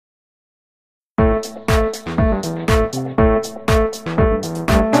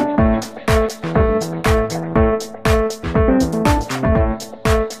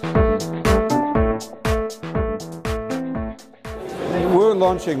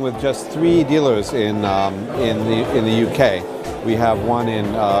launching with just 3 dealers in the UK. We have one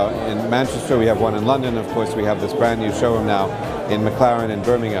in Manchester, we have one in London, of course we have this brand new showroom now in McLaren in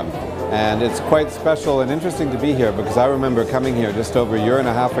Birmingham. And it's quite special and interesting to be here because I remember coming here just over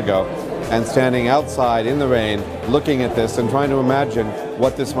 1.5 years ago and standing outside in the rain looking at this and trying to imagine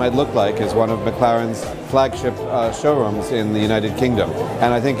what this might look like as one of McLaren's flagship showrooms in the United Kingdom.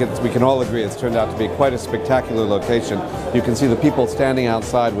 And I think we can all agree it's turned out to be quite a spectacular location. You can see the people standing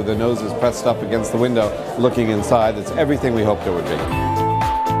outside with their noses pressed up against the window looking inside. It's everything we hoped it would be.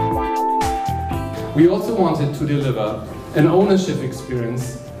 We also wanted to deliver an ownership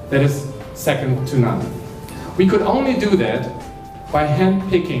experience that is second to none. We could only do that by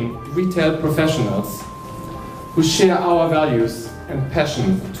hand-picking retail professionals who share our values and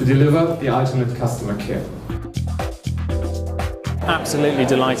passion to deliver the ultimate customer care. Absolutely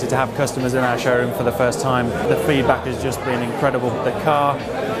delighted to have customers in our showroom for the first time. The feedback has just been incredible. The car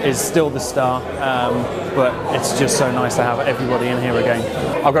is still the star, but it's just so nice to have everybody in here again.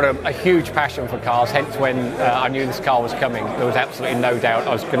 I've got a huge passion for cars, hence when I knew this car was coming, there was absolutely no doubt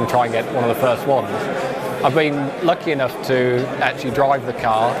I was going to try and get one of the first ones. I've been lucky enough to actually drive the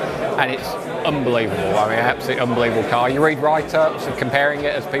car, and it's unbelievable. I mean, an absolutely unbelievable car. You read write-ups and comparing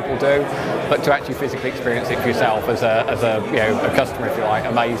it as people do, but to actually physically experience it for yourself as a customer, if you like,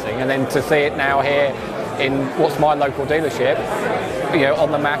 amazing. And then to see it now here in what's my local dealership,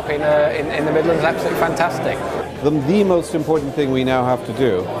 on the map in the Midlands, is absolutely fantastic. The most important thing we now have to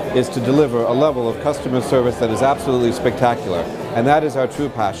do is to deliver a level of customer service that is absolutely spectacular, and that is our true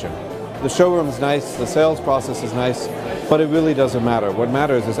passion. The showroom's nice, the sales process is nice, but it really doesn't matter. What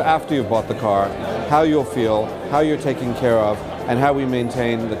matters is after you've bought the car, how you'll feel, how you're taken care of, and how we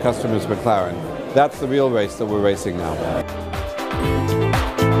maintain the customer's McLaren. That's the real race that we're racing now.